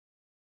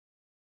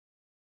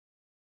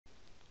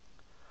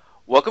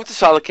Welcome to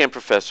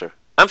SolidCAMProfessor.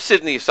 I'm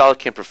Sydney,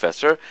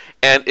 SolidCAMProfessor,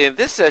 and in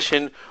this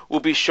session we'll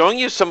be showing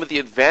you some of the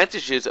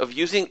advantages of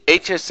using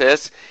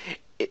HSS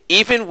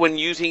even when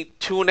using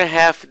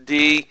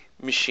 2.5D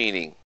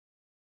machining.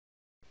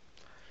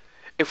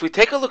 If we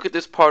take a look at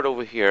this part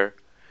over here,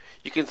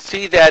 you can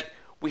see that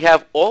we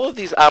have all of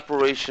these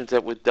operations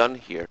that were done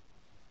here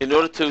in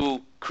order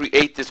to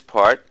create this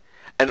part,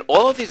 and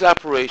all of these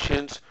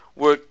operations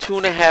were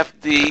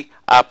 2.5D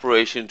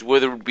operations,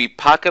 whether it be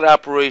pocket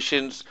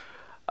operations,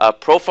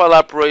 profile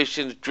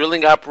operations,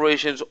 drilling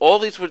operations. All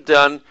these were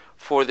done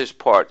for this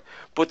part.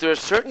 But there are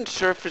certain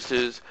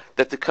surfaces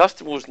that the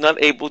customer was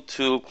not able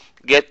to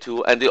get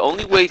to, and the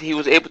only way he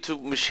was able to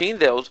machine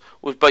those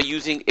was by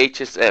using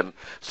HSM,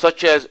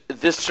 such as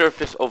this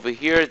surface over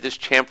here, this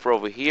chamfer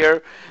over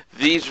here,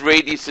 these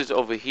radiuses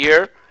over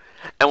here.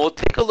 And we'll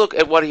take a look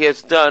at what he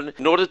has done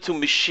in order to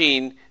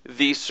machine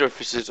these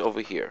surfaces over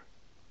here.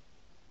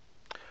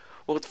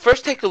 We'll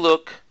first take a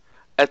look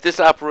at this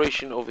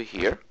operation over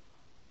here.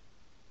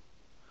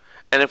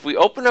 And if we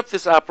open up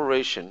this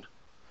operation,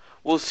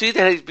 we'll see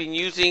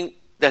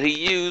that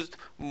he used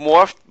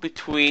morphed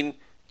between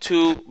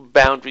two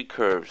boundary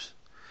curves.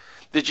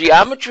 The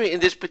geometry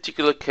in this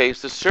particular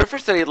case, the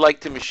surface that he'd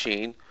like to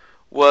machine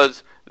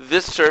was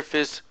this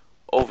surface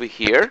over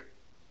here,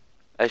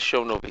 as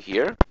shown over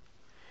here,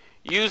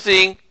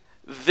 using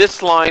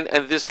this line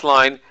and this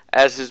line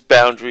as his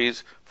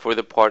boundaries for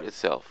the part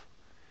itself.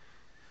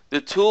 The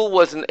tool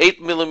was an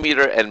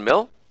 8mm end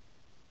mill.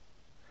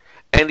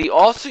 And he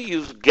also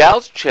used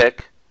gouge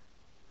check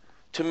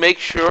to make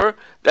sure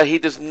that he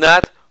does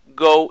not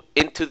go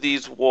into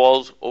these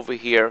walls over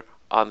here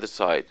on the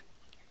side.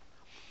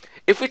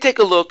 If we take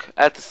a look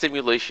at the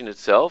simulation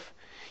itself,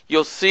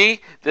 you'll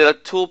see that a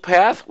tool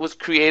path was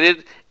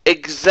created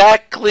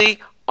exactly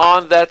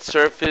on that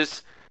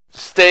surface,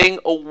 staying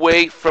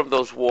away from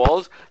those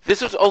walls.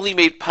 This was only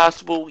made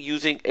possible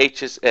using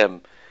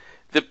HSM.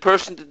 The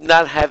person did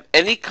not have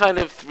any kind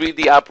of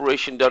 3D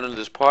operation done in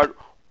this part.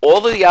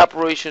 All of the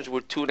operations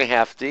were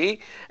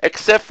 2.5D,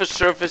 except for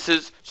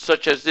surfaces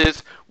such as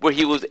this, where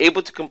he was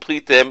able to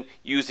complete them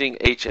using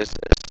HSS.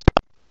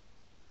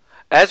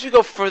 As we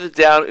go further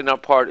down in our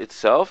part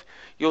itself,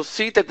 you'll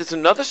see that there's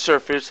another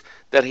surface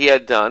that he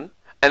had done.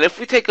 And if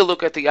we take a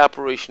look at the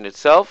operation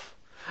itself,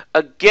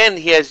 again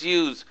he has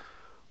used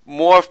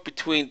morph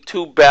between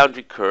two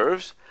boundary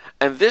curves.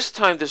 And this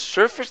time the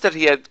surface that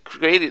he had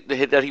created,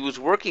 that he was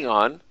working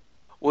on,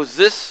 was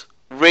this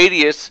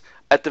radius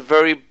at the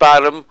very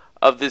bottom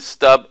of this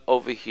stub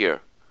over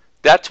here.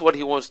 That's what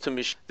he wants to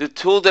machine. The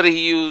tool that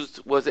he used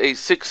was a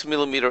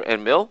 6mm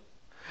end mill.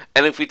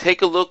 And if we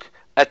take a look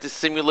at the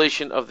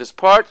simulation of this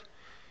part,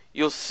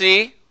 you'll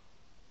see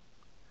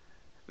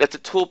that the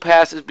tool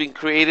path is being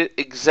created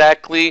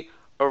exactly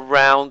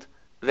around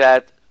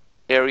that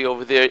area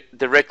over there,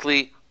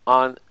 directly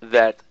on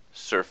that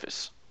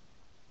surface.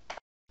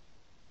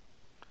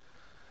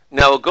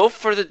 Now we'll go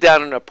further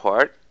down in our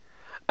part,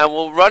 and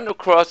we'll run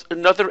across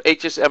another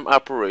HSM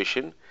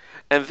operation.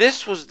 And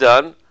this was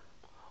done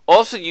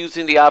also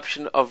using the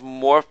option of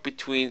morph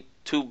between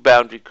two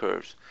boundary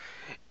curves.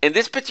 In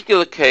this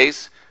particular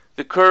case,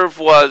 the curve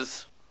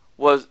was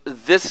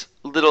this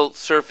little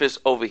surface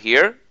over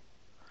here,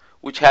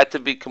 which had to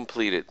be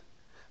completed.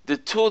 The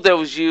tool that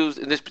was used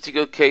in this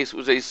particular case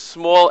was a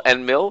small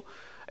end mill,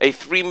 a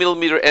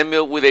 3mm end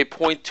mill with a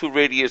 0.2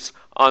 radius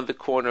on the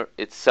corner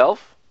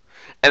itself.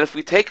 And if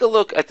we take a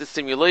look at the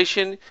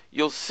simulation,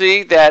 you'll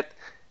see that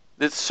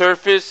the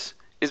surface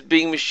is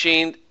being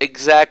machined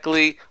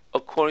exactly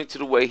according to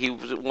the way he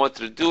wanted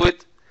to do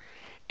it.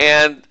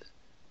 And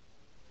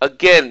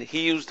again,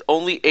 he used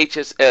only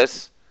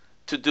HSS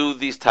to do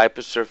these type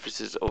of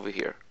surfaces over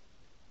here.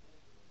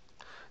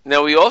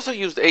 Now we also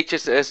used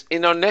HSS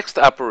in our next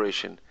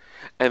operation,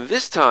 and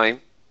this time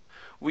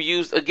we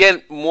used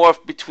again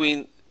morph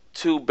between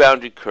two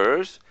boundary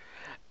curves,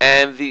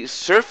 and the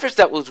surface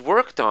that was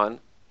worked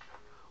on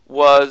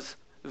was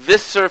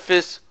this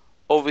surface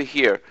over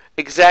here,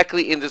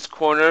 exactly in this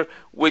corner,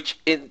 which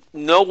in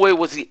no way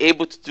was he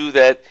able to do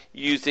that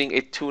using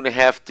a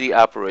 2.5D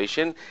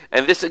operation.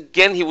 And this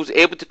again he was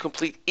able to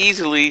complete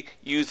easily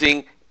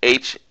using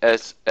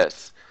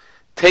HSS.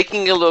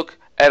 Taking a look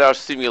at our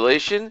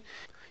simulation,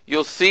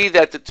 you'll see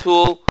that the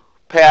tool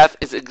path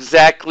is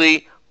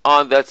exactly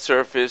on that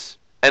surface.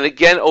 And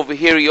again over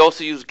here he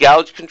also used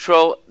gouge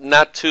control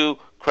not to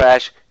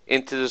crash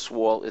into this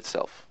wall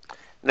itself.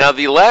 Now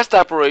the last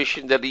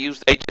operation that he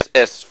used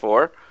HSS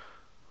for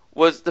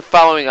was the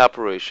following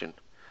operation.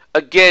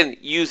 Again,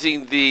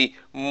 using the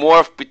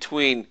morph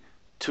between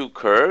two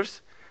curves.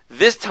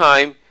 This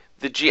time,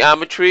 the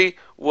geometry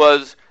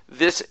was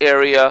this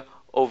area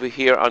over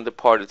here on the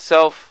part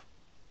itself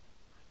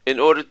in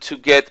order to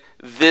get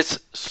this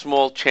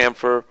small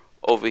chamfer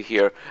over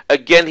here.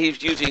 Again,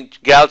 he's using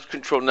gouge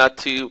control not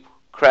to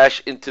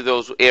crash into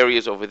those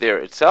areas over there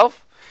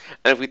itself.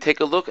 And if we take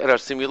a look at our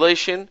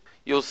simulation,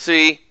 you'll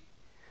see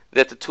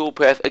that the tool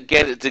path,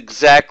 again, is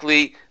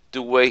exactly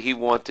the way he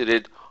wanted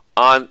it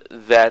on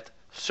that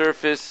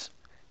surface,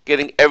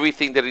 getting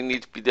everything that he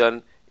needs to be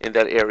done in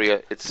that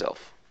area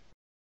itself.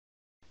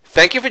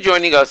 Thank you for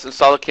joining us on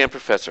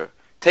SolidCAMProfessor.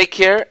 Take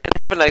care and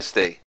have a nice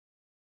day.